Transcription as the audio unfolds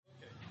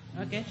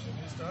Okay.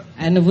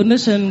 Einen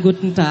wunderschönen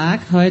guten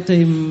Tag. Heute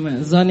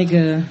im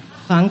sonnigen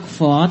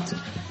Frankfurt.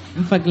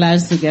 Im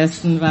Vergleich zu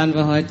gestern waren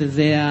wir heute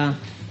sehr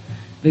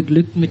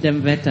beglückt mit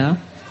dem Wetter.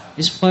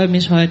 Ich freue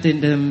mich heute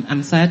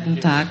am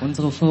zweiten Tag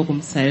unserer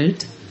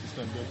Forumzelt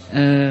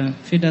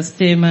für das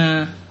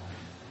Thema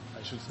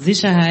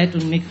Sicherheit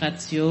und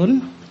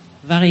Migration,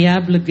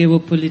 variable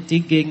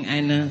Geopolitik gegen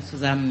ein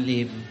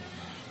Zusammenleben.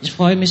 Ich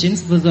freue mich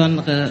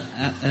insbesondere,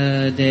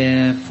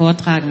 der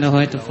Vortragende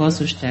heute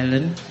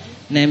vorzustellen,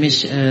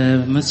 nämlich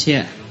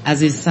Monsieur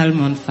Aziz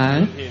Salman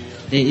Fall.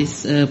 Der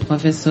ist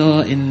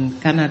Professor in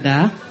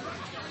Kanada,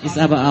 ist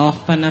aber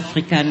auch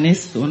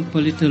Panafrikanist und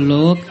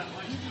Politolog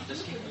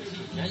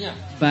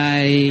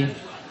bei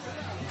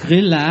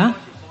Grilla,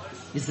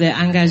 ist sehr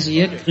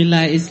engagiert.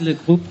 Grilla ist le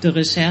Groupe de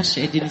Recherche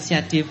et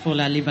d'Initiative pour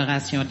la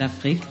Libération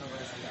d'Afrique.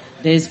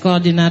 Der ist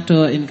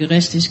Koordinator in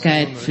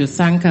Gerechtigkeit für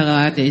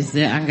Sankara, der ist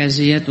sehr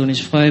engagiert und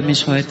ich freue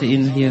mich heute,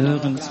 ihn hier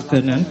hören zu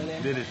können.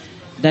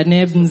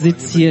 Daneben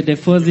sitzt hier der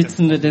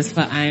Vorsitzende des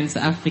Vereins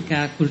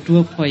Afrika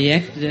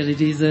Kulturprojekt, der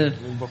dieses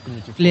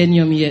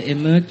Plenum hier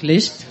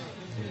ermöglicht,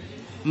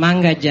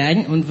 Manga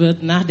Diagne, und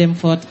wird nach dem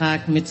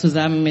Vortrag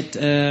zusammen mit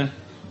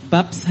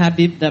Babs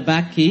Habib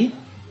Dabaki,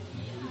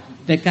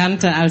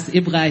 bekannter als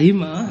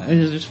Ibrahima,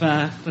 also ich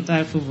war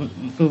total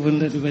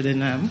verwundert über den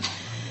Namen,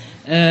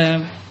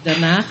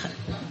 danach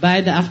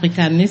beide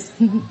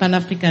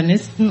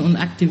Panafrikanisten und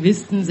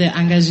Aktivisten, sehr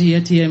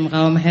engagiert hier im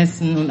Raum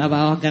Hessen und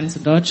aber auch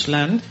ganz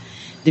Deutschland.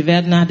 Die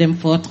werden nach dem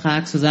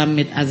Vortrag zusammen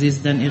mit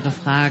Aziz dann ihre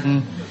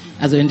Fragen,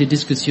 also in die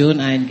Diskussion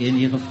eingehen,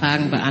 ihre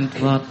Fragen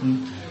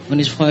beantworten. Und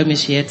ich freue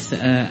mich jetzt,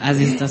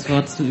 Aziz das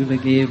Wort zu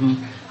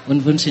übergeben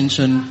und wünsche Ihnen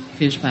schon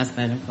viel Spaß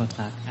bei dem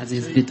Vortrag.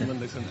 Aziz, bitte.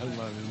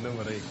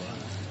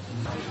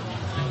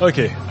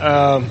 Ok,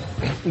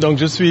 donc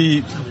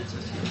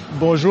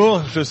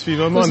bonjour, je suis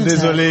vraiment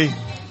désolé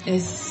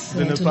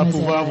de ne pas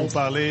pouvoir vous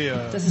parler.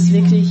 Dass es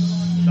wirklich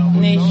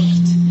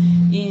nicht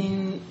in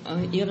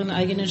Ihren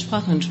eigenen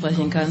Sprachen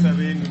sprechen kann.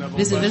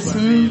 Wie Sie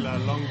wissen,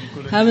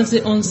 haben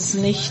Sie uns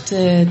nicht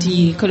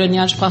die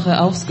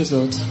Kolonialsprache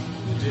ausgesucht.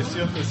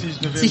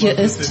 Sicher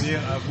ist,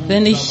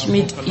 wenn ich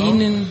mit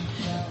Ihnen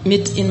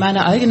in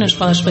meiner eigenen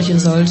Sprache sprechen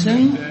sollte,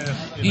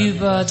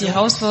 über die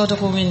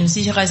Herausforderungen im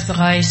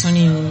Sicherheitsbereich und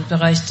im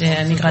Bereich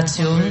der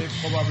Migration,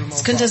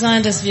 es könnte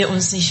sein, dass wir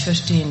uns nicht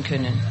verstehen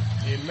können.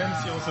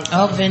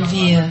 Auch wenn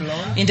wir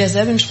in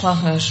derselben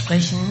Sprache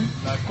sprechen,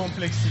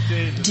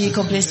 die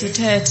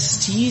Komplexität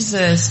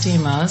dieses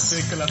Themas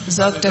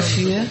sorgt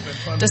dafür,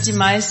 dass die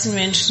meisten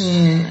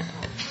Menschen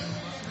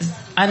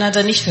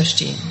einander nicht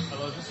verstehen.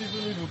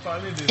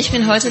 Ich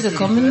bin heute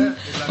gekommen,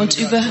 und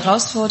über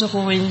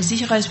Herausforderungen im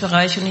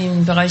Sicherheitsbereich und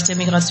im Bereich der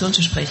Migration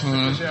zu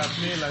sprechen.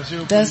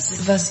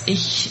 Das, was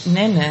ich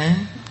nenne,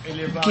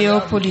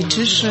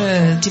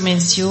 geopolitische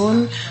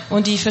Dimension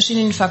und die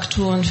verschiedenen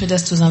Faktoren für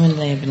das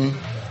Zusammenleben.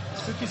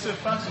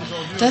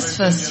 Das,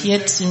 was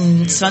jetzt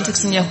im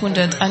 20.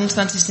 Jahrhundert,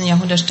 21.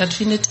 Jahrhundert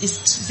stattfindet,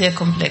 ist sehr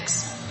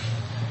komplex.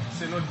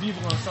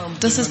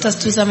 Das ist das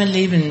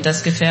Zusammenleben,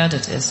 das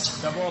gefährdet ist.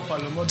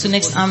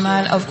 Zunächst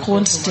einmal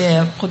aufgrund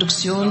der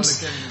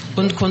Produktions-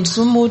 und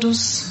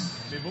Konsummodus,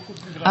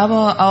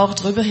 aber auch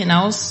darüber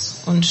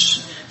hinaus,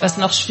 und was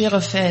noch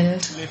schwerer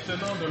fällt,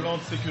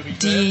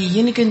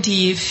 diejenigen,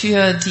 die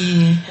für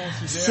die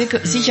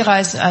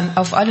Sicherheit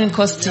auf allen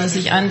Kosten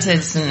sich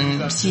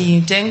einsetzen.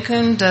 Sie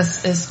denken,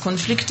 dass es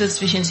Konflikte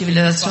zwischen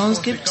Zivilisationen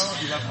gibt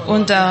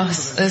und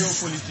dass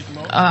es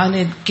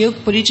eine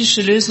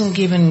geopolitische Lösung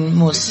geben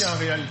muss.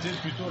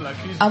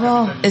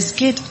 Aber es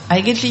geht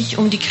eigentlich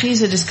um die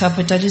Krise des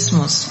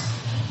Kapitalismus.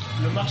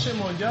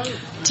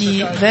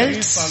 Die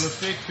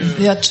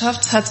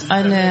Weltwirtschaft hat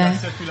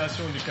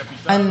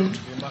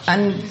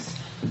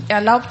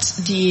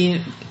erlaubt die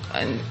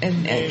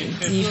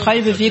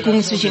freie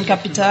Bewegung zwischen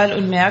Kapital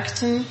und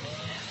Märkten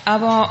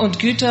und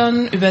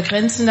Gütern über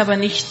Grenzen, aber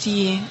nicht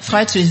die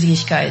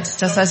Freizügigkeit.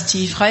 Das heißt,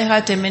 die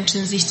Freiheit der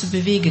Menschen, sich zu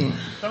bewegen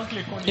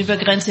über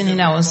Grenzen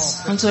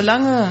hinaus. Und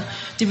solange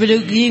die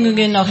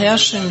Bedingungen noch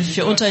herrschen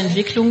für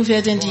Unterentwicklung,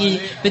 werden die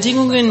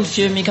Bedingungen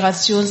für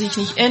Migration sich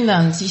nicht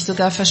ändern, sich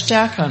sogar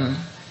verstärken.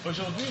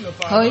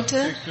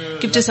 Heute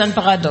gibt es ein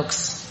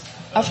Paradox.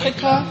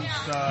 Afrika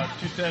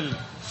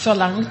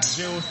verlangt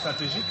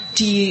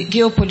die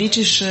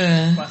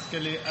geopolitische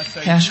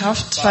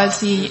Herrschaft, weil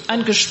sie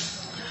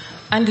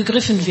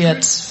angegriffen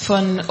wird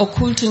von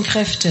okkulten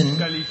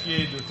Kräften,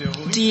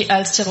 die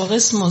als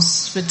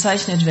Terrorismus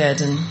bezeichnet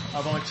werden.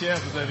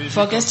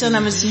 Vorgestern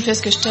haben Sie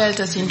festgestellt,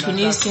 dass in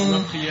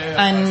Tunesien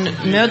ein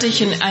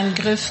mörderischen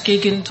Angriff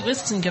gegen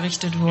Touristen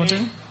gerichtet wurde.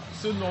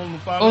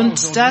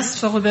 Und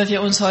das, worüber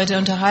wir uns heute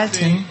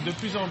unterhalten,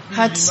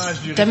 hat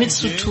damit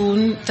zu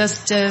tun,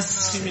 dass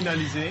es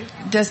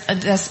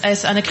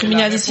eine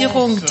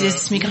Kriminalisierung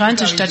des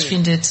Migranten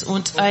stattfindet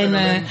und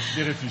eine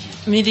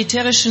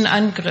militärischen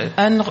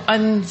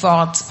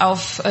Antwort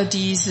auf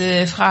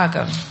diese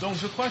Frage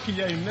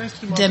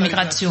der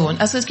Migration.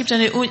 Also es gibt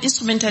eine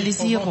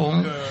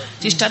Instrumentalisierung,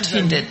 die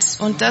stattfindet,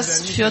 und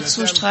das führt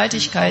zu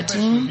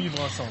Streitigkeiten,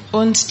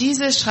 und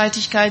diese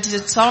Streitigkeit,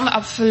 diese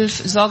Zornapfel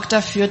sorgt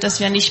dafür, dass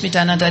wir nicht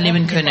miteinander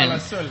leben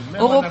können.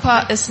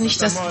 Europa ist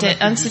nicht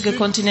der einzige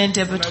Kontinent,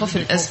 der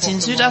betroffen ist.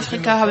 In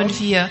Südafrika haben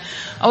wir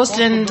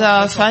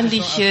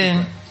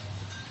ausländerfeindliche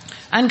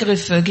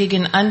Angriffe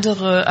gegen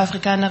andere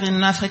Afrikanerinnen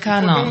und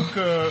Afrikaner.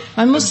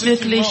 Man muss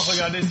wirklich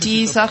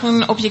die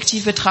Sachen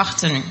objektiv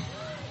betrachten.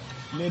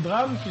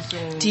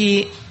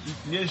 Die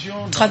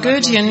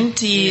Tragödien,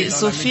 die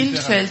so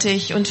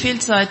vielfältig und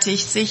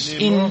vielseitig sich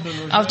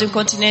auf dem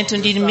Kontinent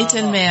und im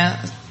Mittelmeer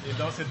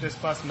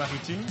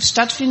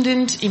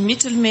stattfinden, im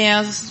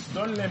Mittelmeer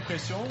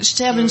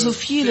sterben so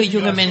viele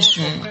junge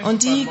Menschen,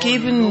 und die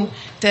geben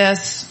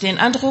den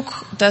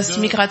Eindruck, dass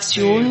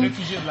Migration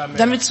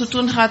damit zu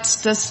tun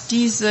hat, dass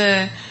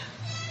diese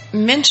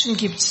Menschen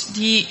gibt,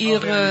 die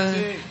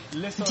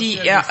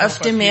auf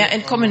dem Meer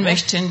entkommen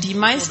möchten. Die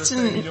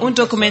meisten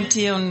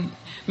undokumentierten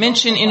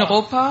Menschen in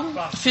Europa,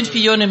 5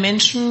 Millionen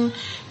Menschen,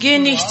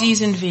 gehen nicht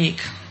diesen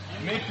Weg.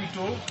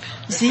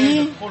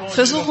 Sie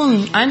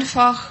versuchen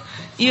einfach,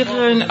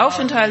 ihren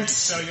Aufenthalt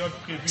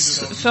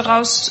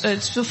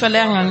zu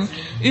verlängern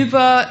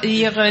über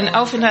ihren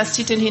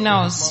Aufenthaltstitel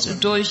hinaus,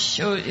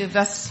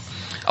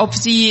 ob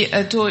sie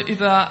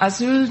über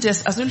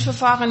das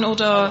Asylverfahren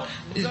oder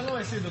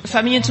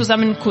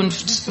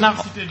Familienzusammenkunft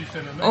nach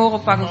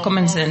Europa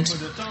gekommen sind.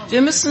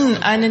 Wir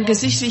müssen einen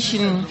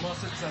geschichtlichen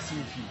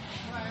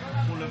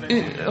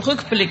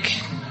Rückblick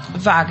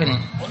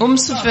wagen, um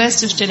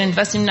festzustellen,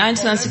 was im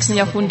 21.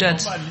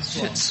 Jahrhundert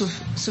zu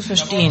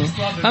verstehen.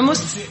 Man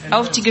muss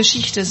auf die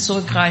Geschichte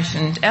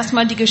zurückgreifen.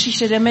 Erstmal die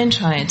Geschichte der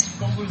Menschheit.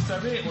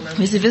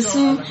 Wie Sie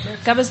wissen,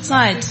 gab es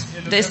Zeit,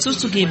 das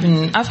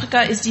zuzugeben.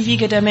 Afrika ist die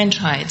Wiege der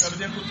Menschheit.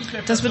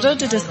 Das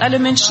bedeutet, dass alle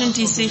Menschen,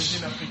 die sich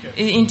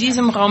in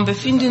diesem Raum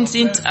befinden,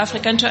 sind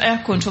afrikanischer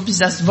Herkunft, ob sie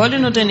das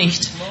wollen oder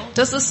nicht.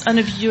 Das ist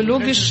eine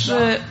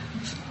biologische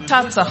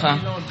Tatsache.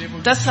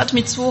 Das hat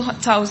mit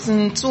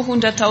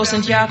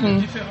 200.000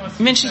 Jahren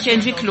menschlicher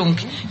Entwicklung.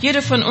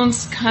 Jeder von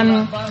uns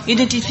kann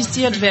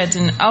identifiziert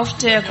werden auf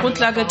der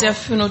Grundlage der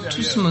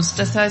Phänotypismus,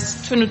 das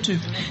heißt Phänotyp.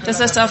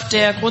 Das heißt auf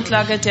der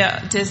Grundlage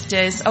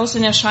des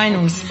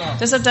Außenerscheinungs.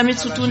 Das hat damit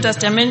zu tun, dass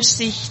der Mensch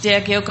sich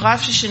der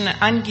geografischen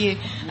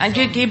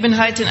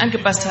Gegebenheiten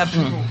angepasst hat.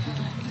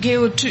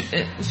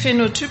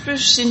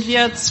 Phänotypisch sind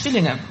wir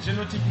Zwillinge.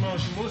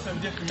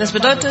 Das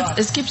bedeutet,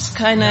 es gibt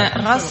keine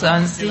Rasse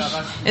an sich.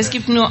 Es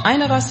gibt nur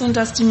eine Rasse, und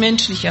das ist die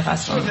menschliche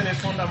Rasse.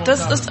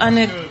 Das ist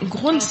eine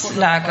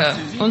Grundlage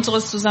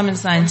unseres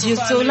Zusammenseins.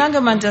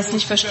 Solange man das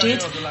nicht versteht,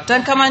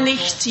 dann kann man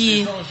nicht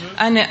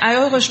eine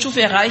höhere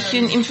Stufe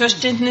erreichen im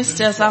Verständnis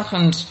der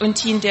Sachen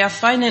und in der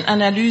feinen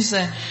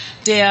Analyse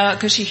der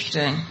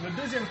Geschichte.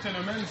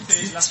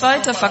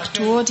 Zweiter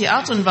Faktor, die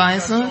Art und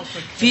Weise,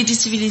 wie die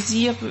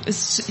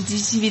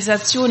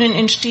Zivilisationen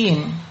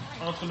entstehen.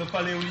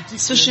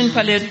 Zwischen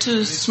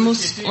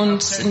Paläolithismus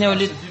und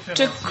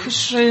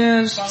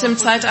neolithischem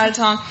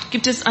Zeitalter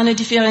gibt es eine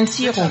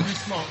Differenzierung.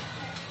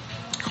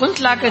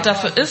 Grundlage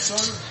dafür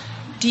ist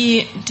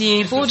die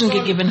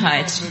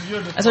Bodengegebenheit.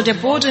 Also der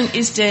Boden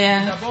ist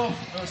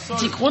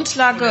die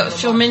Grundlage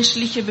für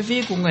menschliche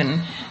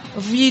Bewegungen,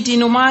 wie die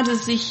Nomaden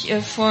sich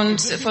von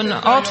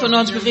Ort zu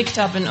Ort bewegt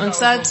haben. Und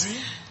seit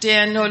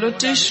der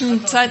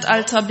neolithischen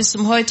Zeitalter bis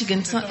zur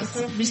heutigen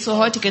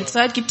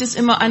Zeit gibt es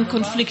immer einen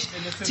Konflikt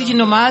zwischen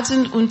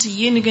Nomaden und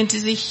diejenigen, die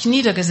sich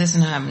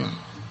niedergesessen haben.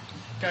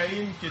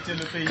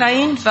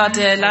 Kain war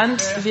der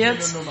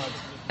Landwirt,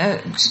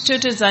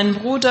 tötete seinen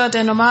Bruder,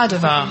 der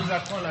Nomade war.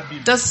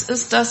 Das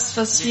ist das,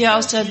 was wir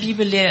aus der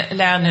Bibel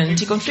lernen.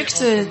 Die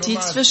Konflikte, die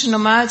zwischen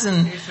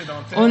Nomaden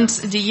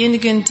und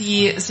diejenigen,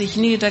 die sich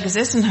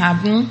niedergesessen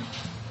haben,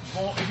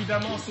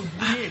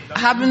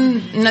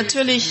 haben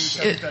natürlich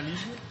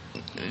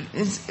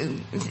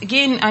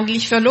gehen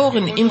eigentlich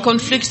verloren im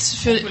Konflikt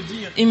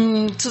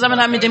im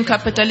Zusammenhang mit dem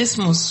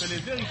Kapitalismus.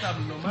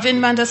 Wenn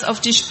man das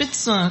auf die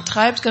Spitze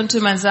treibt, könnte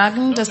man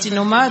sagen, dass die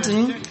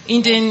Nomaden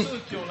in den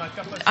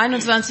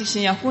 21.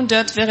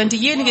 Jahrhundert wären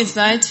diejenigen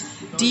seid,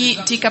 die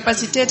die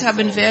Kapazität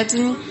haben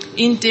werden,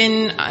 in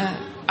den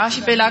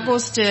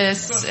Archipelagos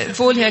des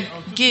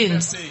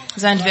Wohlhergehens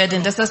sein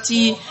werden. Das heißt,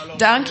 die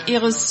dank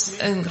ihres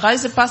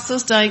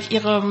Reisepasses, dank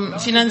ihren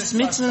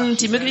Finanzmitteln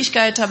die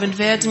Möglichkeit haben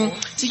werden,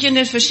 sich in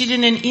den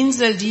verschiedenen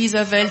Inseln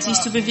dieser Welt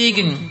sich zu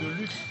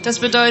bewegen. Das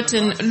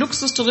bedeutet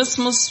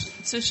Luxustourismus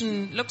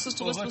zwischen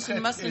Luxustourismus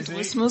und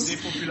Massentourismus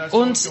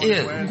und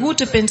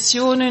gute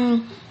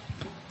Pensionen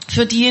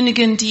für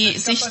diejenigen, die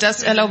sich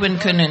das erlauben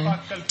können.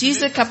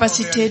 Diese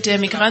Kapazität der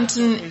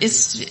Migranten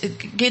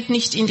geht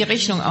nicht in die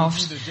Rechnung auf.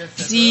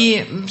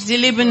 Sie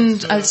leben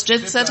als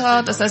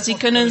Jetsetter, das heißt, sie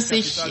können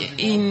sich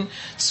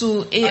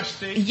zu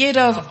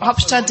jeder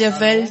Hauptstadt der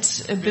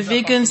Welt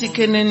bewegen. Sie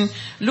können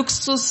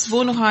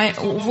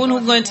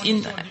Luxuswohnungen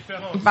in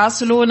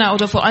Barcelona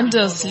oder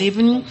woanders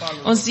leben.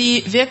 Und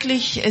sie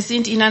wirklich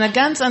sind in einer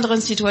ganz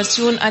anderen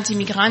Situation als die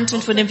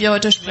Migranten, von denen wir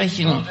heute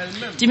sprechen.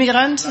 Die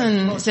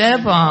Migranten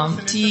selber,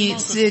 die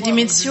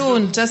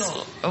Dimension, das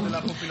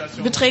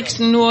beträgt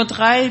nur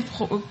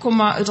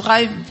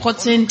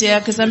 3,3%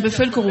 der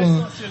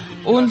Gesamtbevölkerung.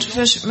 Und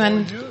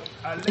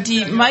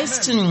die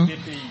meisten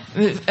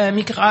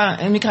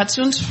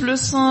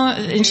Migrationsflüsse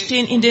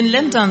entstehen in den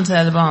Ländern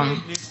selber,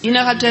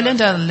 innerhalb der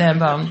Länder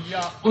selber.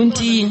 Und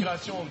die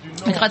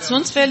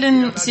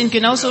Migrationswellen sind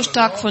genauso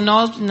stark von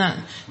Norden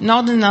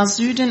nach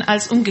Süden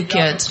als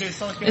umgekehrt.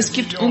 Es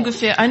gibt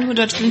ungefähr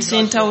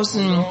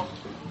 115.000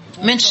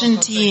 Menschen,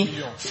 die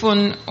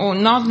von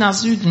Nord nach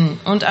Süden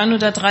und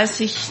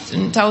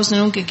 130.000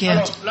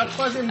 umgekehrt.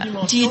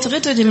 Die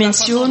dritte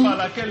Dimension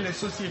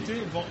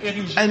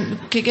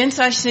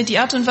gekennzeichnet die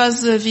Art und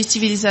Weise, wie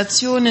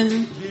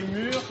Zivilisationen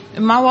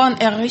Mauern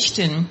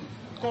errichten.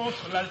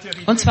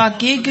 Und zwar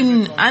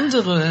gegen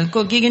andere,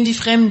 gegen die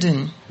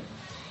Fremden.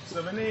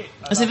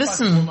 Sie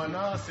wissen,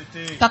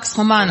 Pax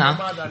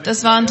Romana,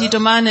 das waren die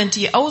Domänen,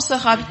 die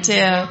außerhalb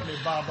der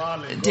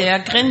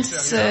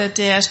Grenze,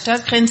 der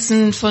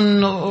Stadtgrenzen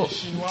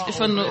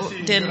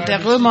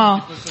der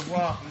Römer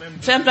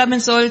fernbleiben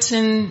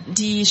sollten.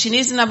 Die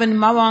Chinesen haben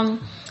Mauern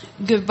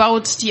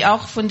gebaut, die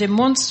auch von dem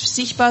Mond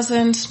sichtbar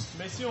sind.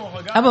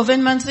 Aber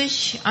wenn man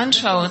sich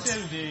anschaut,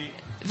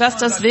 was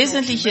das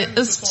Wesentliche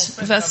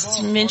ist,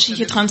 was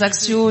menschliche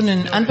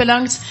Transaktionen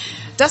anbelangt,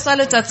 das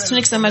alles hat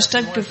zunächst einmal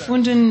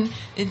stattgefunden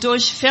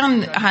durch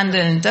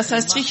Fernhandeln. Das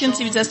heißt zwischen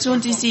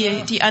Zivilisationen,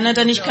 die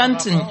einander nicht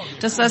kannten.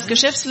 Das heißt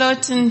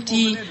Geschäftsleuten,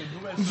 die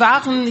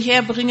Waren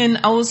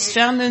herbringen aus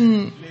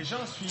fernen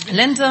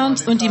Ländern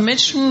und die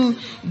Menschen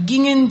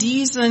gingen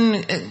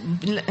diesen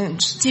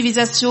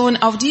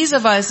Zivilisationen auf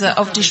diese Weise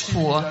auf die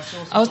Spur.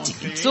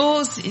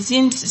 So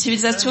sind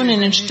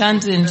Zivilisationen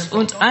entstanden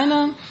und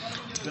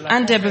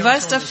der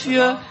Beweis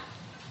dafür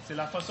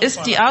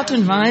ist die Art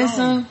und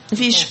Weise,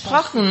 wie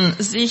Sprachen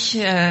sich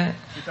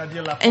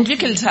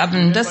entwickelt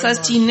haben. Das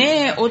heißt, die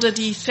Nähe oder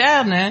die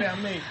Ferne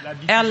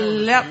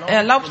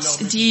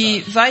erlaubt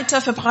die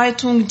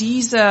Weiterverbreitung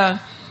dieser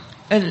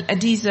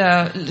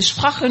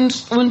Sprachen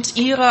und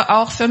ihre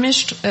auch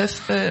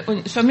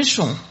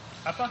Vermischung.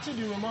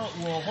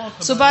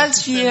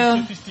 Sobald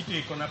wir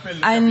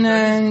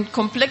ein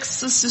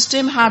komplexes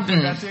System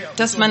haben,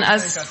 das man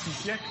als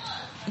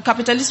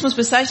Kapitalismus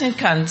bezeichnen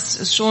kann.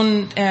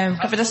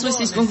 Kapitalismus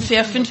ist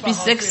ungefähr 5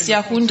 bis 6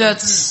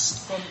 Jahrhunderte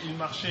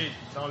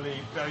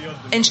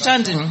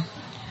entstanden.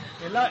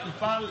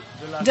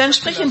 Dann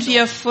sprechen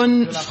wir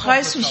von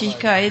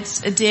Freizügigkeit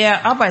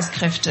der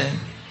Arbeitskräfte.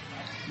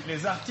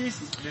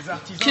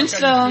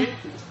 Künstler,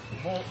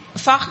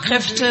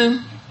 Fachkräfte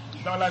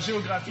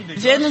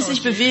werden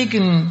sich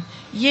bewegen,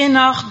 je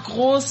nach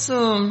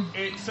große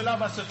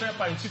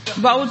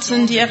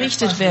Bauten, die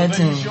errichtet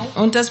werden.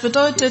 Und das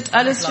bedeutet,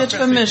 alles wird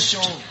vermischt.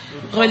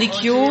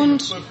 Religion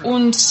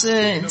und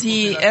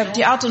die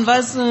Art und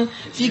Weise,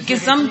 wie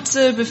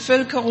gesamte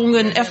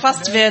Bevölkerungen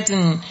erfasst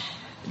werden.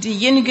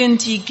 Diejenigen,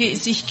 die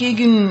sich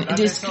gegen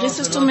das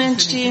Christentum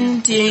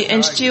entstehen, die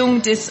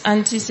Entstehung des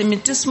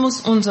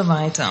Antisemitismus und so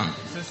weiter.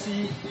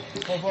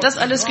 Das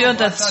alles gehört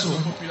dazu.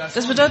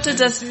 Das bedeutet,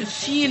 dass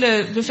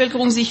viele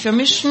Bevölkerungen sich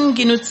vermischen,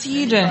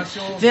 Genozide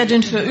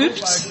werden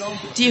verübt,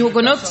 die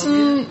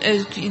Hugenotten,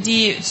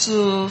 die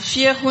zu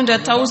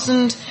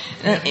 400.000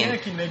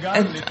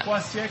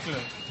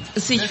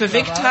 sich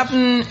bewegt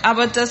haben,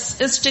 aber das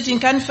steht in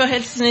keinem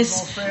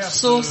Verhältnis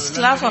zur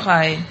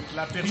Sklaverei,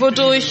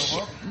 wodurch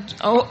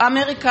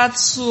Amerika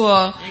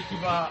zur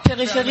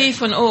Peripherie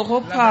von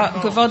Europa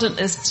geworden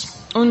ist.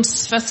 Und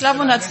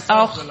Versklavung hat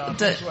auch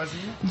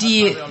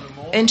die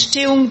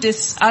Entstehung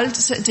des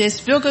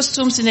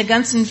Bürgertums in der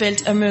ganzen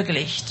Welt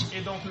ermöglicht.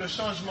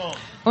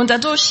 Und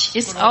dadurch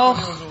ist auch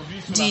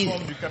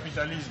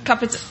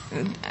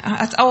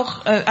hat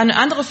auch eine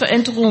andere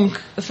Veränderung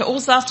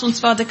verursacht, und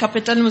zwar der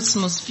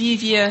Kapitalismus,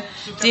 wie wir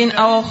den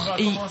auch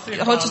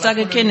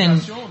heutzutage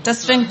kennen.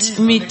 Das fängt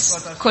mit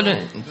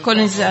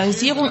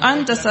Kolonisierung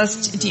an, das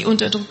heißt die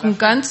Unterdrückung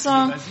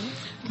ganzer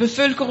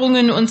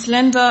Bevölkerungen und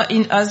Länder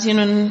in Asien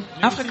und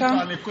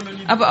Afrika,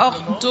 aber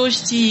auch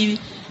durch die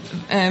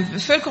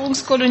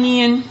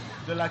Bevölkerungskolonien,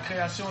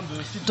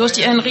 durch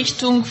die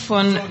Einrichtung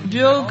von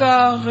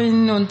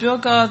Bürgerinnen und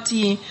Bürgern,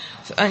 die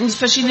in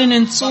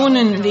verschiedenen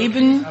Zonen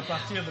leben.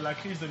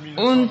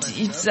 Und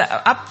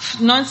ab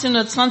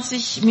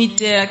 1920, mit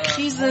der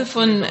Krise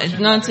von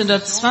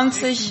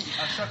 1920,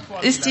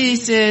 ist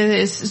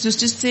dieses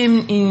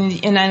System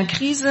in eine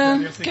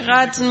Krise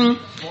geraten.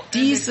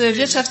 Diese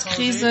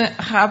Wirtschaftskrise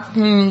hat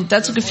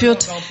dazu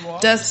geführt,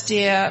 dass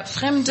der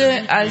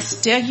Fremde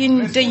als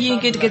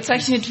derjenige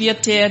gezeichnet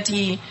wird, der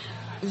die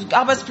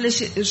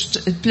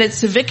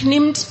Arbeitsplätze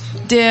wegnimmt,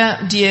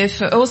 der die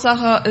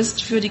Verursacher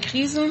ist für die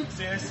Krisen.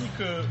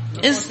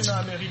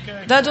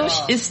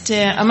 Dadurch ist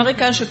der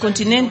amerikanische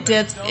Kontinent,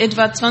 der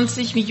etwa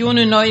 20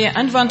 Millionen neue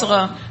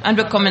Einwanderer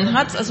anbekommen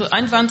hat, also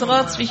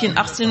Einwanderer zwischen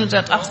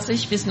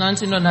 1880 bis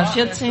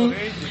 1914,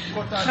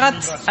 hat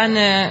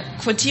eine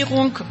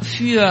Quotierung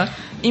für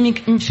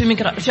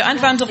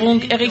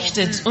Einwanderung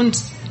errichtet und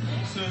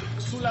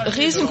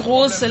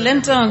riesengroße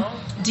Länder,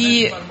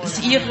 die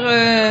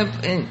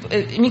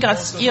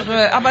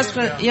ihre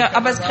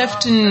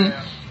Arbeitskräften,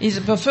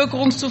 diese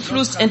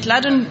Bevölkerungszufluss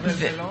entladen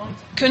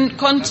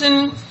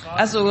konnten,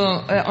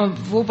 also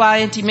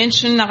wobei die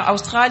Menschen nach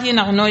Australien,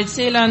 nach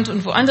Neuseeland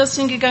und woanders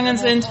hingegangen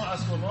sind,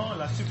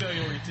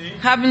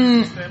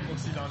 haben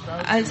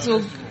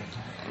also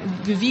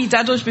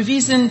dadurch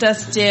bewiesen,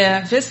 dass die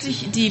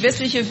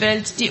westliche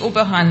Welt die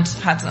Oberhand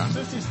hatte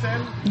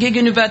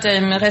gegenüber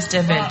dem Rest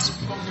der Welt.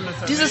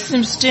 Dieses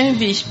System,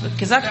 wie ich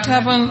gesagt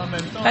habe,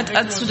 hat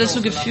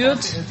dazu geführt,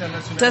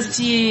 dass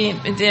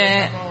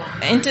der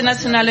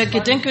internationale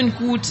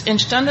Gedankengut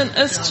entstanden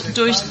ist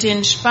durch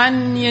den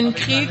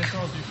Spanienkrieg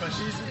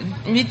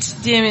mit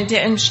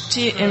der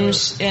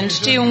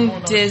Entstehung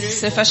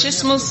des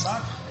Faschismus.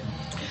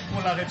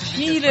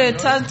 Viele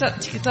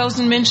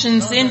tausend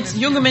Menschen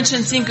junge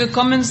Menschen sind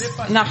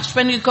nach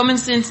Spanien gekommen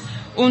sind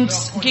und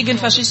gegen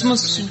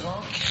Faschismus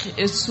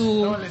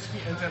zu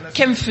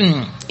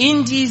kämpfen,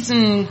 in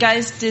diesem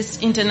Geist des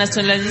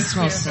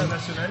Internationalismus.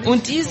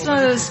 Und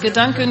dieses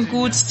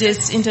Gedankengut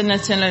des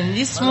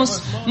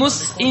Internationalismus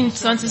muss im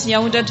 20.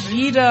 Jahrhundert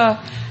wieder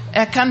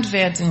erkannt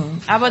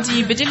werden. Aber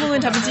die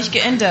Bedingungen haben sich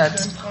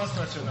geändert.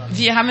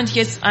 Wir haben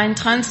jetzt ein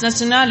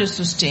transnationales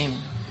System.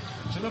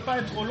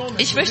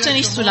 Ich möchte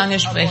nicht zu lange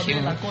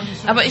sprechen,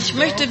 aber ich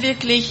möchte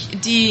wirklich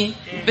die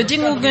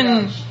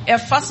Bedingungen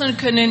erfassen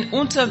können,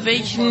 unter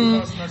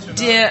welchen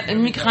der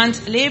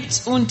Migrant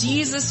lebt und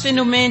dieses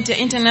Phänomen der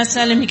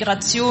internationalen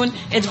Migration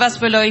etwas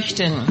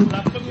beleuchten.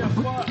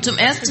 Zum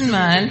ersten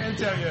Mal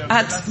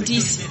hat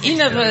die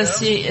innere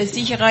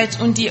Sicherheit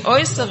und die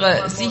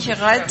äußere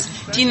Sicherheit,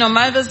 die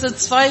normalerweise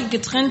zwei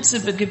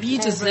getrennte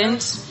Gebiete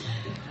sind,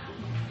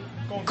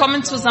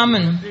 kommen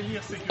zusammen.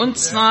 Und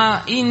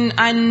zwar in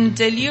einem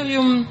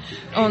Delirium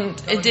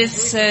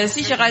des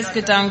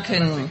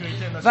Sicherheitsgedanken,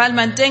 weil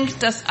man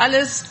denkt, dass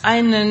alles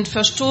einen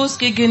Verstoß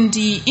gegen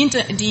die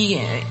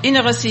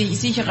innere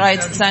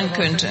Sicherheit sein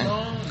könnte.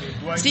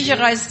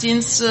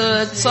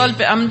 Sicherheitsdienste,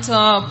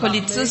 Zollbeamter,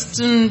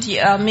 Polizisten,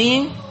 die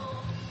Armee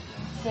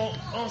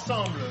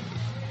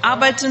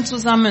arbeiten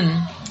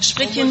zusammen,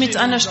 sprechen mit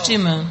einer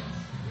Stimme,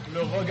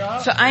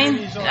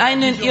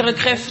 vereinen ihre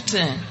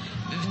Kräfte,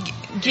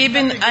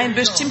 geben ein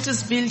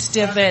bestimmtes Bild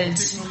der Welt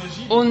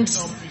und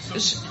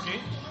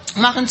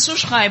machen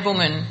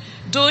Zuschreibungen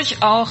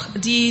durch auch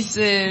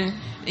diese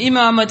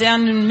immer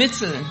modernen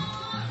Mittel.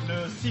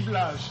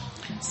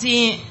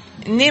 Sie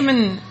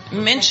nehmen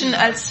Menschen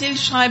als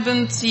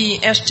Zielscheiben, sie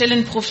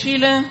erstellen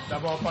Profile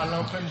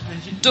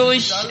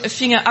durch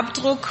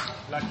Fingerabdruck,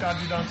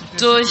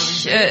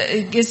 durch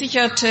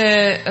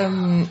gesicherte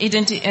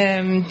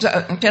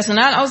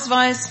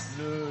Personalausweis,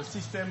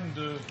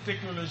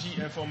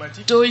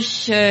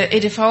 durch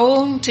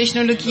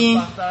EDV-Technologie,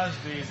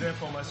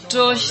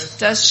 durch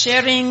das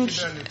Sharing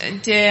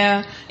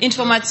der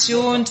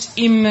Information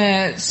im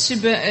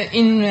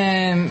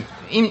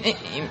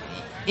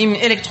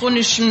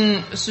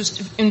elektronischen,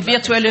 im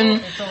virtuellen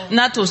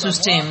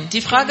NATO-System.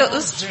 Die Frage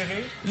ist,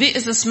 wie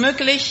ist es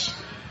möglich,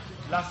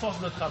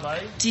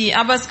 die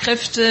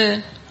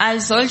Arbeitskräfte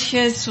als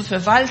solche zu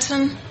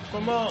verwalten?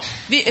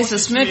 Wie ist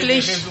es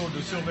möglich,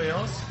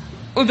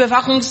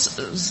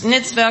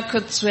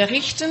 Überwachungsnetzwerke zu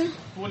errichten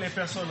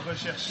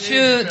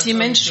für die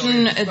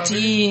Menschen,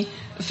 die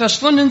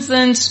verschwunden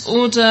sind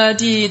oder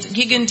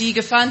gegen die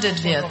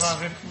gefahndet wird?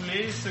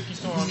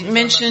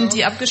 Menschen,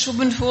 die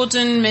abgeschoben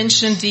wurden,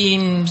 Menschen,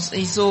 die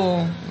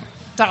so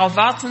darauf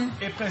warten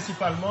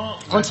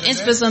und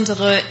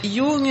insbesondere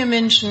junge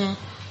Menschen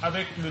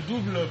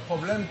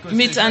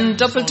mit einem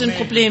doppelten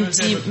Problem.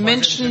 Die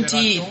Menschen,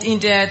 die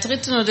in der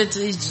dritten oder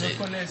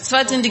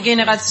zweiten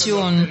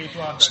Generation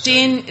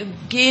stehen,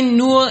 gehen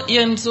nur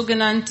in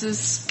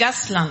sogenanntes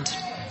Gastland.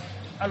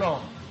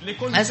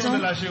 Also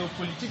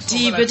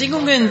die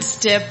Bedingungen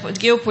der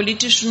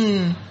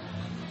geopolitischen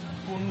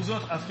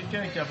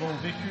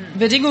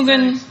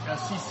Bedingungen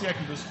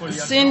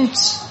sind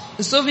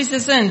so, wie sie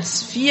sind.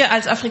 Wir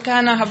als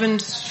Afrikaner haben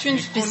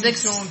 5 bis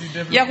 6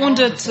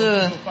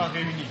 Jahrhunderte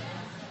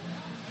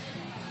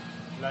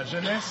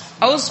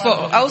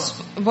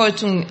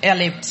Ausbeutung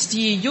erlebt.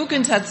 Die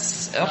Jugend hat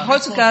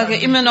heutzutage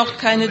immer noch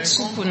keine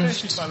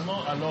Zukunft,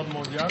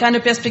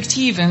 keine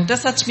Perspektive.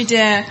 Das hat mit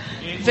der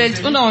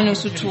Weltunordnung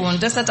zu tun.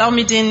 Das hat auch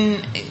mit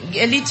den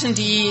Eliten,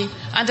 die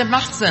an der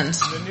Macht sind.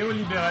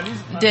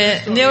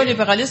 Der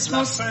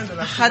Neoliberalismus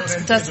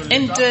hat das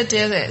Ende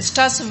der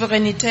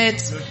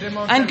Staatssouveränität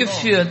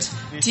eingeführt.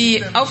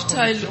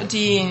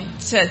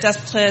 Das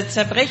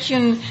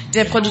Zerbrechen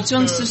der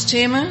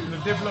Produktionssysteme.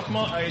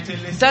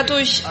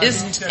 Dadurch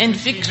ist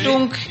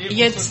Entwicklung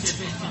jetzt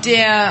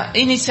der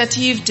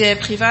Initiative der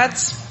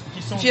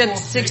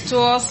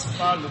Privatsektors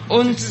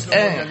und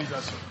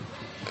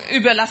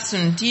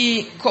überlassen,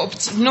 die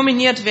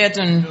nominiert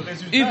werden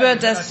über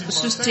das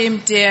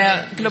System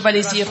der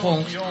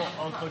Globalisierung.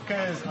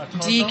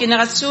 Die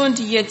Generation,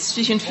 die jetzt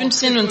zwischen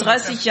 15 und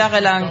 30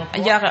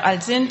 Jahre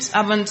alt sind,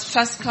 haben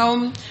fast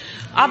kaum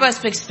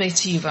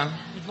Arbeitsperspektive.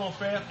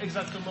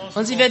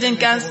 Und sie werden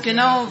ganz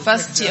genau,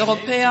 was die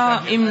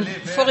Europäer im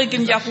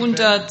vorigen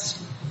Jahrhundert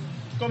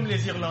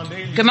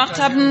gemacht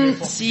haben.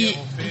 Sie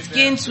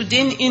gehen zu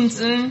den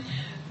Inseln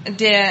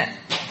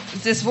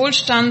des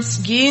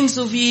Wohlstands gehen,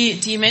 so wie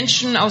die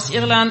Menschen aus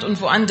Irland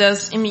und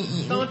woanders im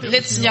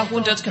letzten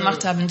Jahrhundert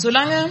gemacht haben.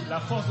 Solange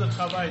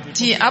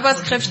die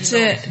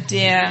Arbeitskräfte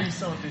der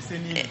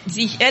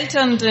sich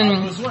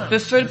älternden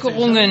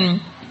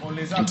Bevölkerungen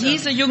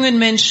diese jungen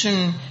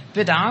Menschen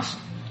bedarf,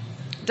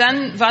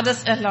 dann war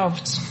das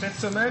erlaubt.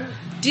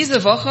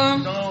 Diese Woche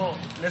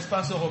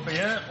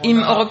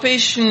im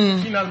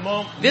europäischen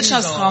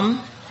Wirtschaftsraum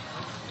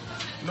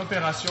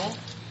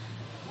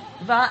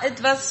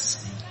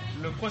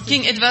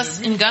ging etwas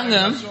im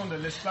Gange,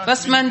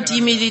 was man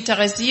die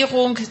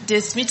Militarisierung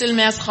des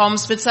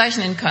Mittelmeerraums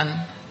bezeichnen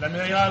kann.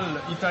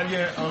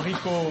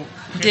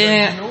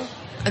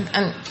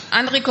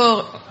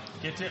 Enrico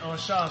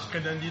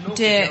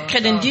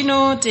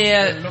Credendino,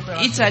 der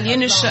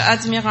italienische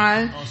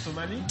Admiral,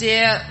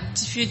 der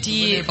für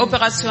die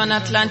Operation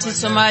Atlantis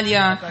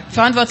Somalia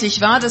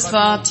verantwortlich war, das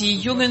war die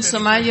jungen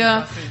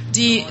Somalier,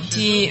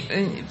 die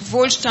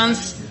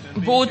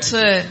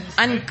Wohlstandsboote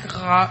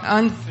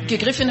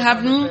angegriffen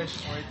haben.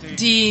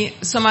 Die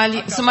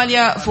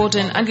Somalier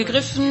wurden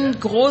angegriffen,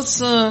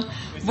 große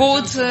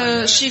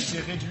Boote,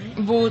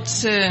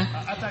 Schiffboote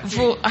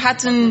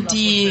hatten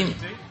die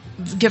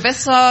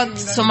Gewässer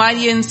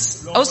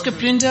Somaliens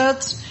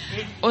ausgeplündert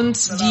und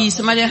die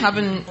Somalier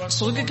haben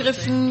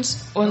zurückgegriffen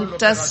und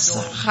das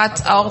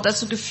hat auch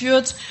dazu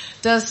geführt,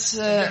 dass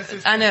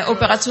eine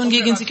Operation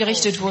gegen sie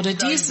gerichtet wurde.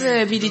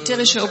 Diese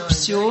militärische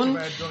Option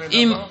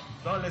im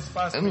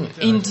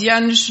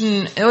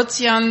Indianischen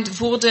Ozean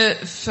wurde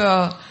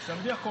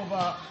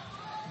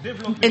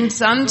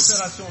entsandt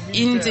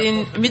in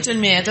den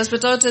Mittelmeer. Das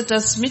bedeutet,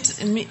 dass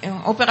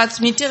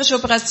militärische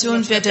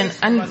Operationen werden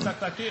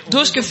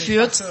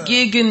durchgeführt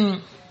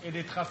gegen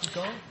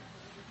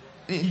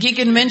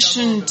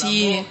Menschen,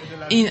 die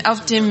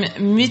auf dem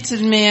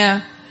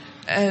Mittelmeer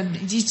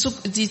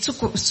die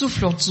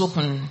Zuflucht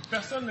suchen.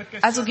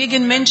 Also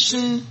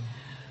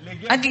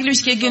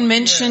angeblich gegen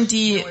Menschen,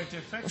 die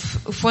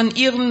von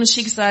ihrem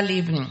Schicksal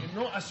leben.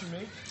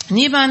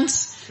 Niemand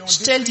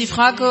stellt die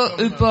Frage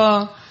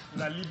über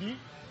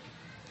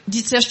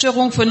die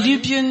Zerstörung von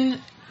Libyen,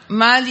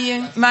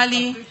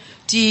 Mali,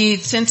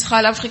 die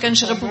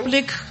Zentralafrikanische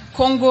Republik,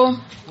 Kongo.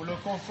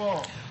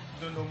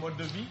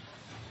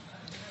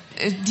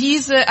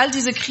 All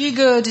diese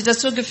Kriege, die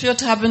dazu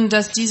geführt haben,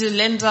 dass diese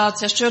Länder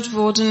zerstört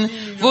wurden,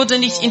 wurde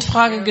nicht in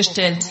Frage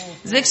gestellt.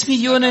 6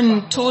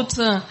 Millionen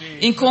Tote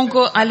in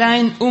Kongo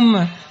allein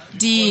um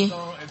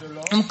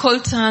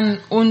Coltan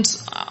und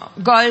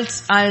Gold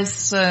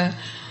als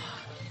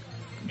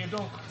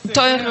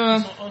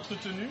teure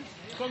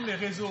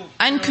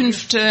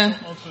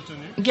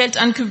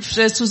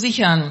Geldankünfte zu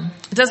sichern.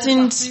 Das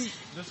sind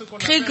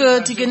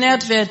Kriege, die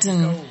genährt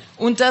werden.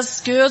 Und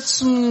das gehört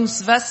zu,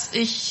 was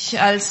ich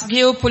als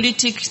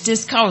Geopolitik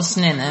des Chaos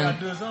nenne.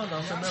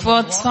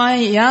 Vor 2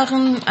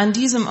 Jahren an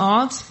diesem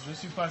Ort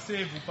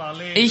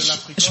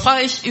sprach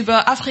ich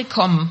über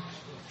AFRICOM,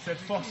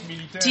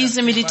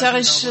 diese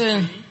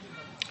militärische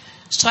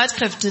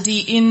Streitkräfte, die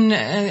in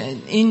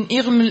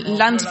ihrem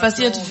Land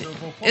basiert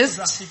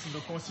ist.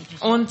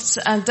 Und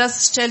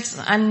das stellt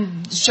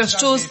einen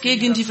Verstoß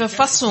gegen die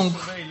Verfassung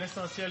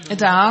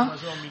dar.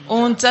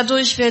 Und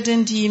dadurch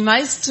werden die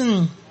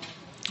meisten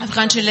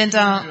afrikanische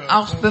Länder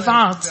auch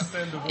bewahrt.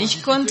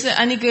 Ich konnte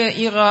einige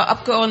ihrer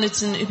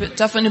Abgeordneten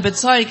davon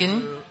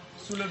überzeugen,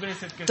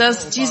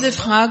 dass diese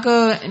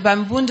Frage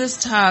beim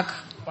Bundestag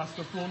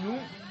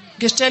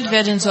gestellt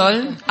werden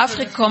soll.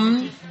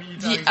 AFRICOM,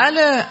 wie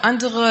alle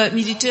andere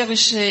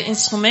militärische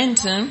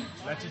Instrumente,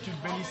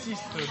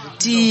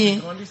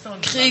 die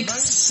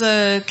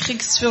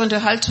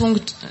kriegsführende Haltung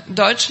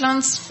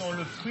Deutschlands,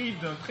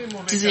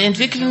 die sie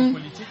entwickeln,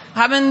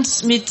 haben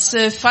mit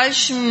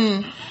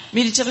falschem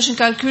militärischen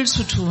Kalkül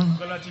zu tun.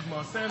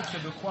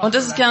 Und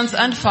das ist ganz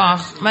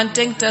einfach. Man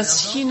denkt,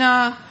 dass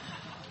China,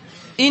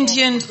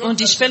 Indien und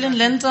die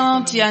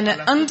Schwellenländer, die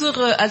eine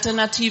andere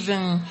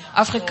Alternative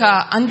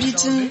Afrika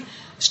anbieten,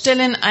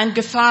 stellen eine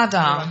Gefahr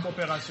dar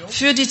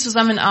für die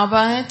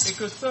Zusammenarbeit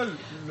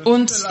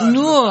und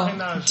nur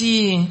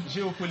die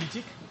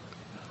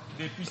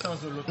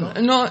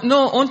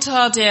nur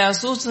unter der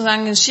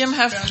sozusagen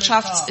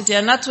Schirmherrschaft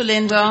der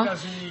NATO-Länder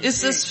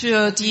ist es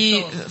für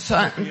die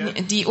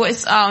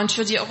USA und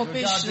für die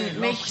europäischen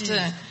Mächte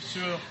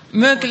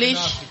möglich,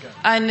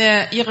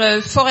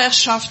 ihre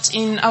Vorherrschaft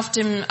auf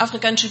dem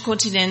afrikanischen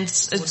Kontinent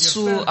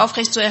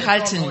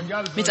aufrechtzuerhalten.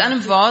 Mit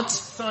einem Wort,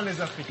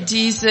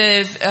 diese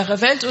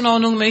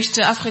Weltordnung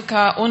möchte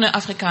Afrika ohne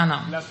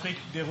Afrikaner.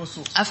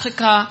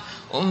 Afrika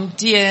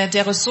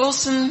der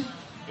Ressourcen,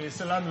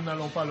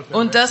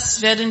 und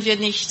das werden wir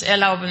nicht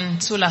erlauben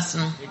zu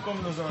lassen.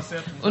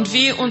 Und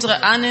wie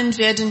unsere Ahnen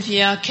werden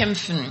wir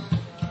kämpfen.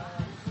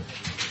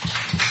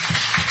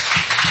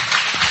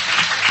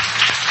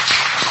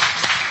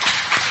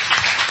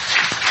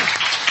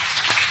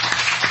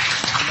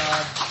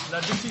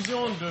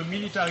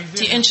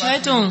 Die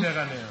Entscheidung,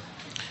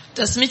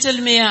 das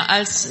Mittelmeer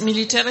als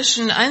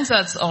militärischen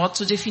Einsatzort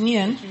zu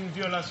definieren,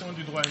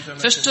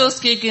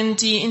 verstößt gegen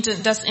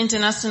das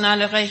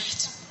internationale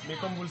Recht.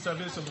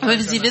 Aber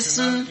wie Sie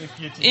wissen,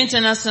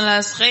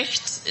 internationales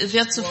Recht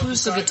wird zu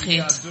Füßen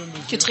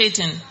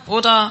getreten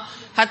oder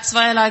hat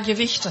zweierlei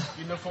Gewichte.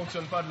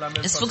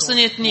 Es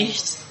funktioniert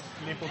nicht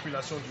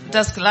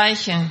das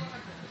Gleiche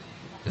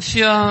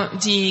für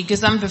die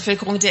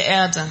Gesamtbevölkerung der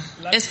Erde.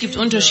 Es gibt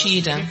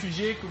Unterschiede.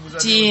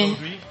 Die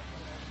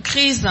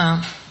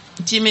Krise,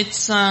 die mit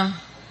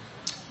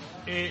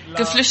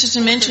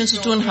geflüchteten Menschen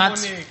zu tun hat,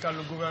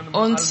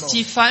 und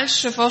die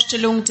falsche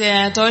Vorstellung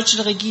der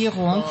deutschen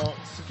Regierung,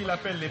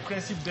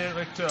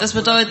 das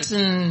bedeutet,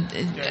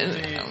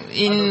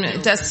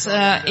 dass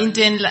in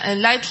den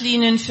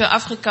Leitlinien für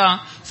Afrika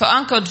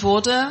verankert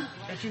wurde,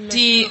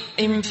 die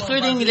im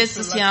Frühling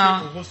letztes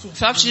Jahr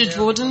verabschiedet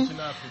wurden,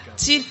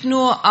 zielt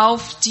nur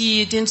auf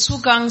den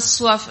Zugang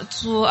zu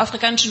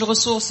afrikanischen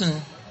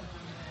Ressourcen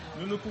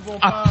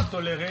ab.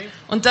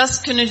 Und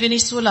das können wir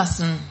nicht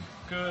zulassen.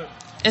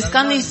 Es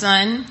kann nicht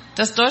sein,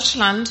 dass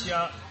Deutschland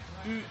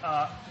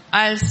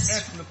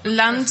als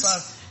Land,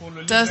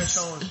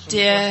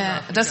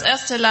 das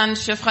erste Land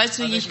für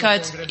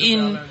Freizügigkeit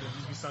in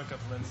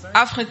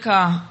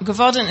Afrika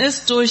geworden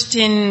ist durch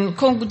die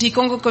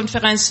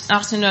Kongo-Konferenz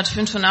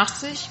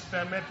 1885,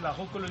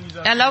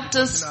 erlaubt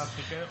es,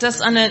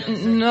 dass eine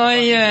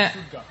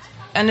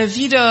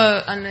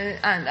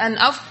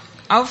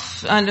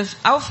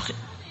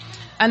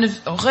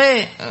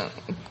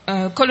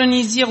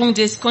Rekolonisierung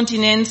des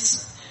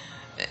Kontinents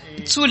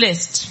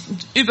zulässt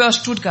über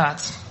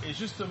Stuttgart.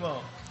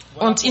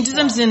 Und in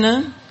diesem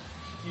Sinne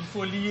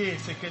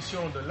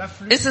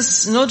ist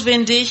es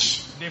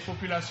notwendig,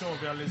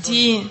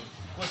 die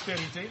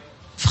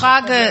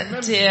Frage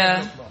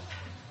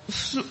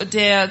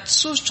der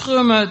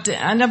Zuströme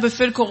einer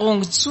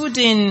Bevölkerung zu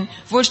den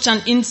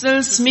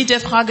Wohlstandinseln mit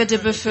der Frage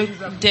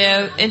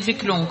der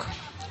Entwicklung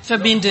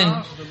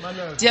verbinden.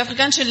 Die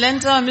afrikanischen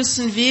Länder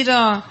müssen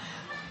wieder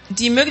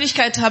die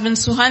Möglichkeit haben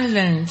zu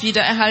handeln,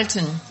 wieder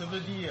erhalten.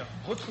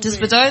 Das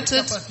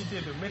bedeutet,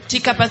 die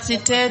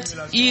Kapazität,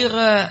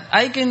 ihre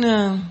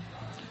eigene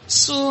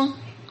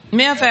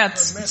Mehrwert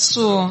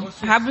zu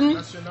haben,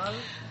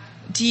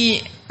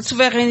 die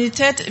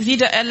Souveränität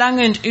wieder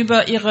erlangen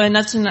über ihre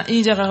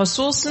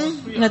Ressourcen,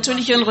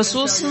 natürlichen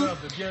Ressourcen,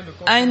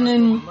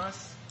 einen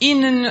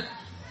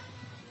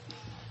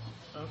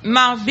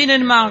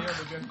Binnenmarkt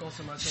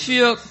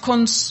für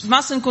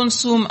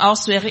Massenkonsum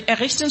auch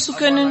errichten zu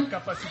können,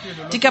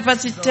 die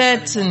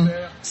Kapazitäten,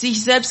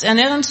 sich selbst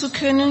ernähren zu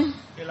können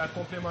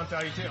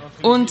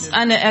und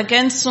eine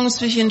Ergänzung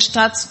zwischen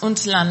Stadt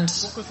und Land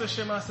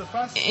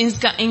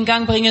in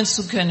Gang bringen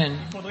zu können.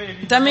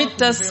 Damit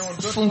das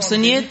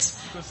funktioniert,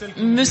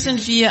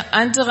 müssen wir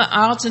andere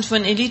Arten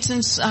von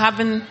Eliten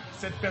haben.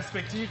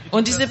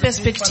 Und diese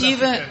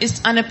Perspektive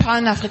ist eine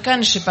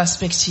panafrikanische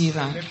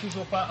Perspektive.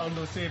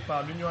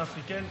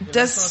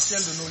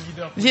 Das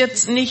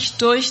wird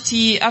nicht durch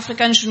die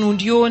Afrikanische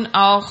Union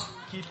auch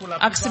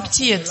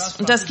akzeptiert.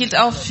 Und das gilt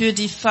auch für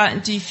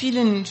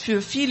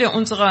viele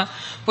unserer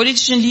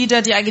politischen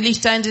Leader, die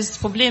eigentlich Teil des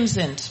Problems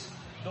sind.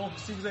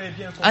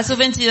 Also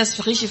wenn Sie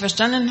das richtig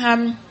verstanden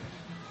haben,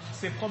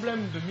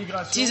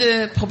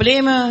 diese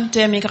Probleme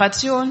der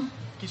Migration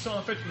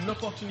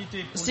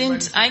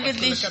sind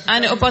eigentlich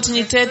eine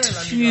Opportunität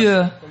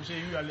für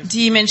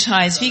die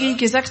Menschheit. Wie ich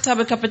gesagt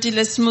habe,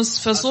 Kapitalismus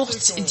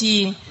versucht,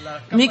 die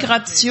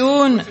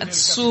Migration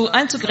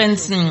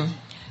einzugrenzen.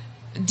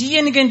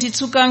 Diejenigen, die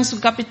Zugang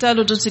zu Kapital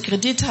oder zu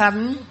Kredit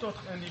haben,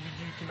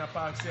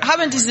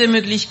 haben diese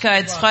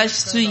Möglichkeit,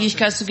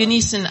 Freizügigkeit zu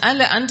genießen.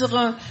 Alle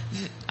anderen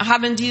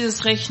haben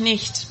dieses Recht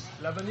nicht.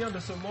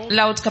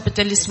 Laut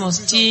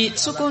Kapitalismus. Die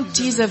Zukunft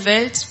dieser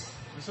Welt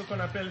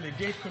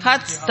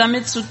hat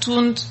damit zu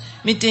tun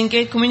mit den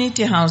Gay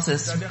Community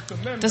Houses.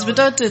 Das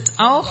bedeutet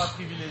auch,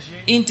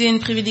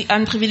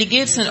 an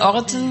privilegierten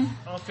Orten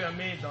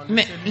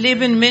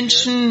leben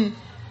Menschen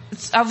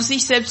auf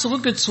sich selbst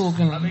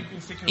zurückgezogen,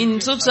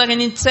 sozusagen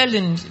in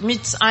Zellen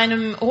mit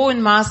einem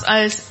hohen Maß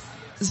als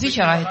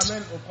Sicherheit.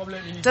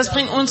 Das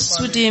bringt uns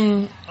zu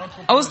dem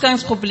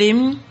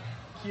Ausgangsproblem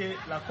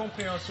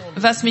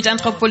was mit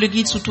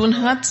Anthropologie zu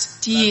tun hat,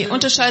 die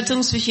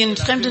Unterscheidung zwischen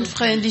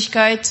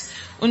Fremdenfeindlichkeit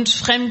und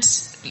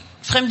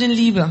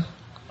Fremdenliebe.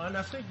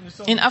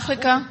 In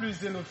Afrika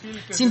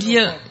sind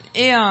wir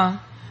eher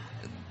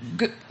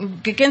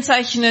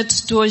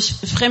gekennzeichnet durch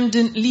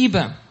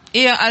Fremdenliebe,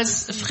 eher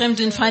als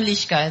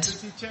Fremdenfeindlichkeit.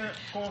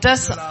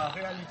 Das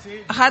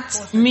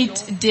hat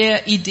mit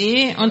der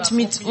Idee und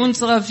mit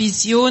unserer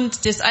Vision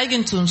des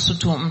Eigentums zu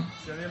tun.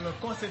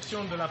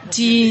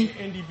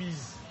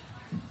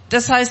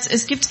 Das heißt,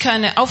 es gibt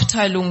keine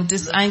Aufteilung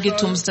des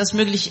Eigentums, das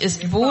möglich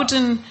ist.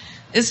 Boden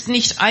ist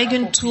nicht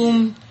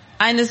Eigentum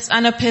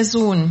einer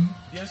Person.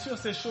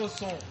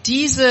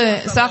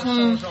 Diese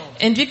Sachen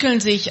entwickeln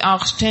sich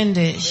auch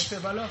ständig,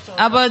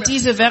 aber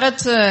diese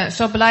Werte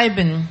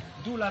verbleiben.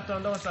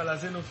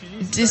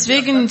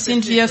 Deswegen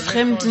sind wir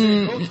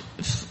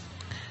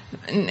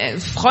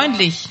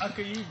fremdenfreundlich.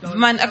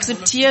 Man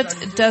akzeptiert,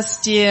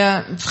 dass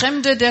der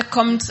Fremde, der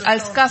kommt,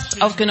 als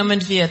Gast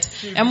aufgenommen wird.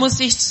 Er muss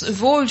sich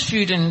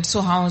wohlfühlen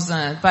zu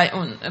Hause bei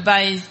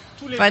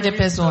der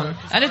Person.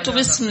 Alle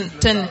Touristen,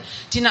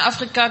 die nach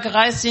Afrika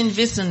gereist sind,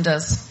 wissen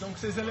das.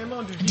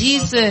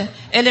 Diese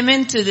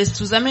Elemente des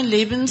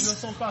Zusammenlebens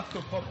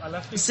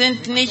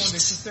sind nicht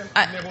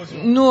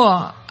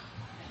nur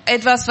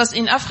etwas, was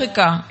in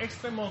Afrika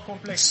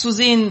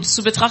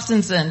zu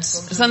betrachten sind,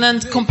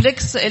 sondern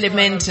komplexe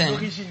Elemente.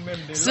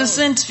 Sie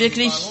sind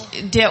wirklich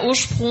der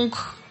Ursprung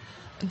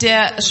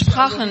der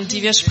Sprachen,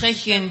 die wir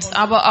sprechen,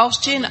 aber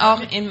stehen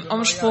auch im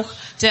Umspruch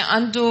der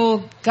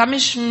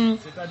endogamischen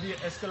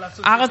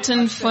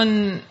Arten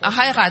von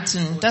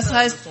Heiraten. Das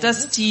heißt,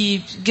 dass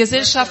die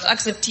Gesellschaft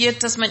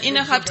akzeptiert, dass man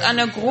innerhalb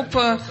einer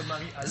Gruppe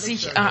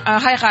sich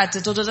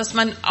heiratet oder dass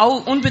man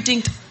auch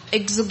unbedingt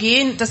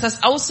exogen, dass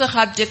das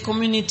außerhalb der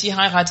Community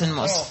heiraten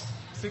muss.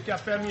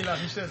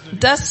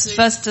 Das,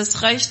 was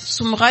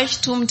zum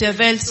Reichtum der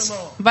Welt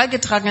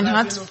beigetragen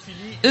hat,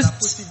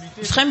 ist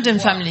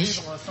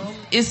fremdenfeindlich,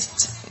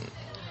 ist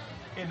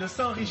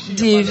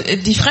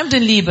die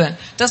Fremdenliebe,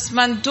 dass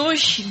man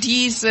durch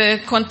diese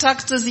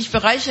Kontakte sich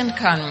bereichern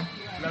kann.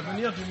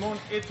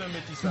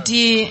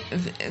 Die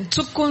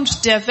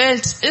Zukunft der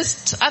Welt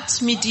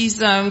hat mit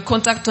dieser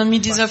Kontakt und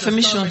mit dieser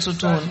Vermischung zu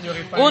tun.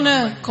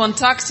 Ohne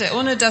Kontakte,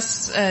 ohne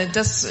dass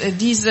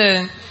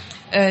dieses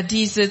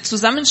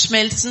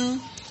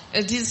Zusammenschmelzen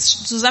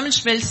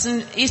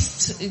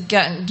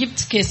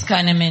gibt es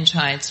keine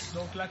Menschheit.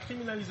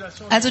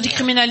 Also die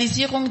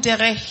Kriminalisierung der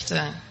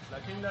Rechte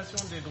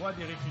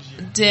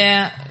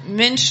der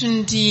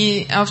Menschen,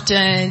 die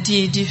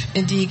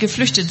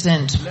geflüchtet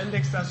sind.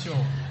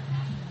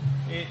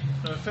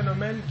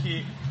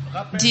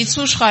 Die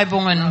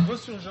Zuschreibungen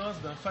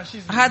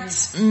hat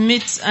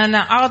mit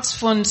einer Art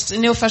von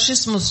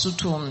Neofaschismus zu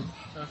tun.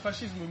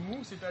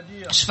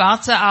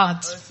 Schwache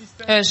Art.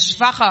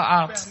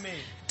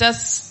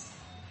 Das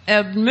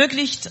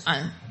ermöglicht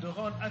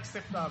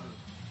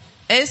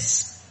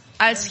es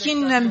als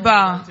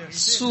hinnehmbar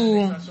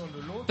zu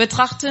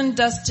betrachten,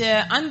 dass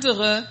der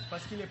andere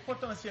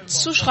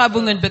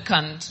Zuschreibungen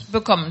bekommt,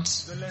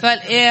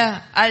 weil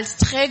er als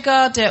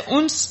Träger der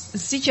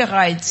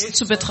Unsicherheit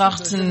zu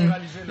betrachten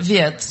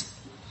wird.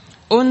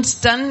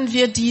 Und dann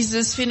wird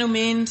dieses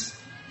Phänomen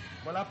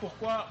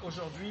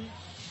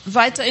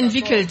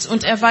weiterentwickelt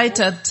und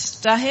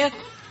erweitert. Daher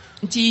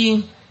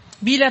die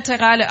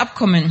bilaterale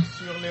Abkommen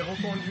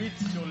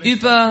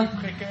über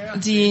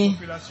die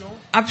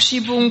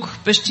Abschiebung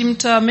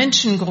bestimmter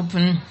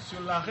Menschengruppen,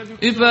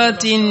 über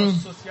die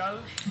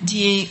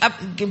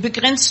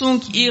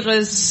Begrenzung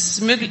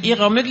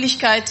ihrer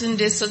Möglichkeiten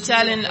des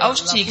sozialen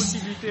Aufstiegs,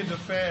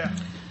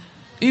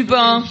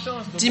 über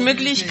die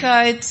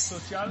Möglichkeit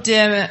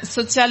der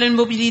sozialen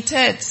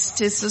Mobilität,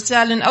 des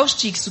sozialen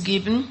Aufstiegs zu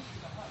geben,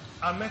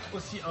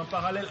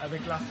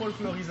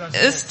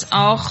 ist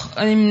auch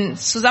im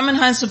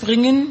Zusammenhang zu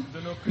bringen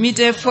mit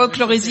der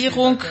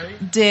Folklorisierung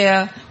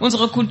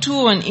unserer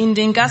Kulturen in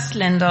den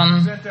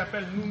Gastländern.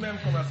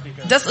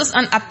 Das ist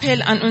ein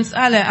Appell an uns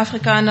alle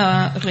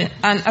Afrikaner.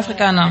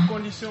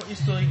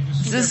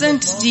 Das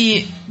sind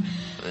die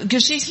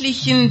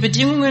geschichtlichen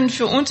Bedingungen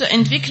für unsere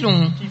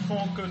Entwicklung,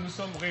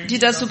 die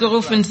dazu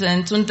gerufen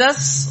sind. Und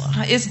das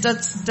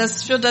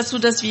führt dazu,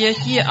 dass wir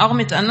hier auch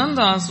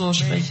miteinander so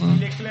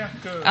sprechen.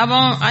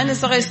 Aber eine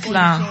Sache ist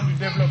klar.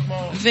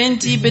 Wenn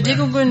die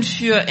Bedingungen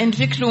für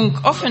Entwicklung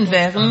offen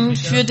wären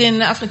für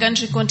den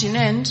afrikanischen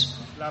Kontinent,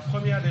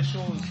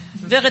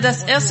 wäre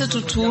das Erste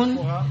zu tun,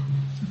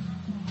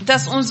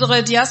 dass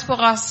unsere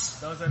Diasporas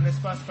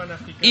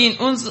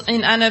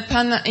in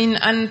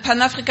einen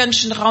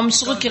panafrikanischen Raum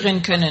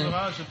zurückkehren können.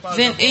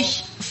 Wenn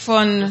ich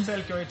von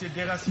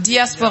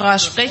Diaspora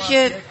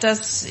spreche,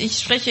 ich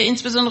spreche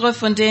insbesondere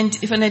von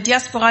der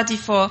Diaspora, die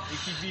vor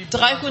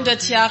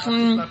 300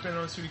 Jahren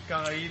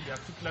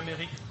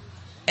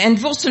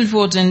entwurzelt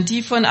wurden,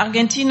 die von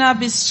Argentina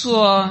bis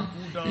zur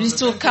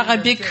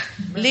Karibik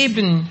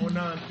leben.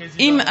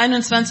 Im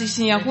 21.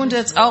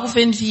 Jahrhundert, auch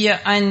wenn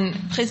wir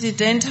einen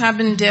Präsident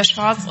haben, der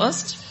schwarz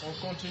ist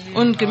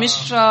und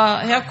gemischter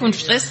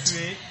Herkunft ist,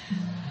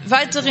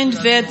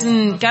 weiterhin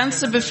werden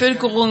ganze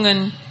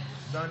Bevölkerungen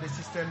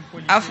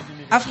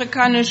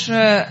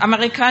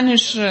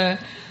amerikanische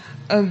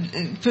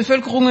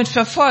Bevölkerungen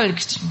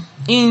verfolgt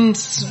in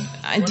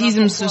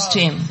diesem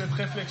System.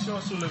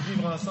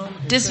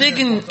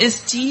 Deswegen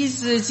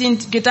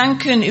sind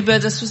Gedanken über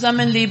das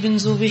Zusammenleben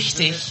so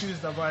wichtig.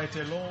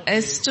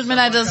 Es tut mir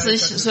leid, dass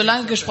ich so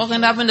lange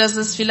gesprochen habe und dass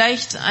es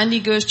vielleicht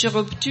einige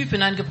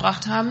Stereotypen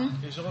eingebracht haben.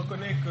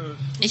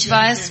 Ich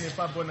weiß,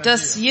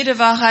 dass jede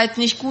Wahrheit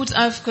nicht gut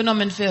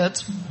aufgenommen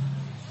wird.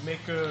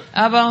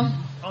 Aber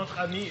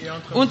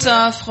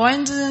unter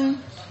Freunden,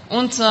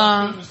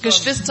 unter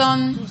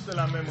Geschwistern,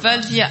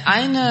 weil wir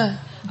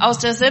aus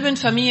derselben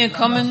Familie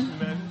kommen,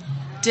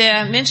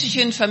 der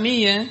menschlichen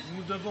Familie,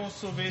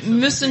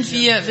 müssen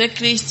wir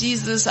wirklich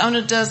das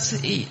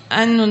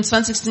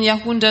 21.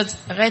 Jahrhundert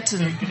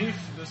retten.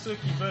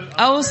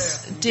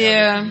 Aus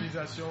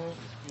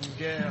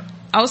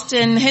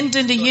den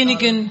Händen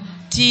derjenigen,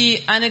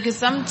 die einen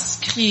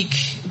Gesamtkrieg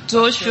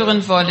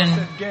durchführen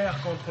wollen.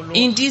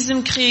 In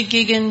diesem Krieg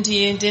gegen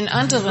den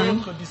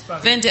anderen,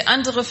 wenn der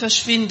andere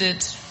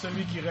verschwindet,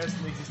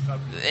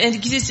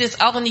 ist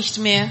jetzt auch nicht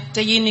mehr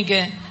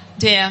derjenige,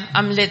 der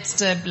am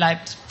letzten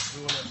bleibt.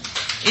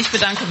 Ich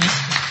bedanke mich.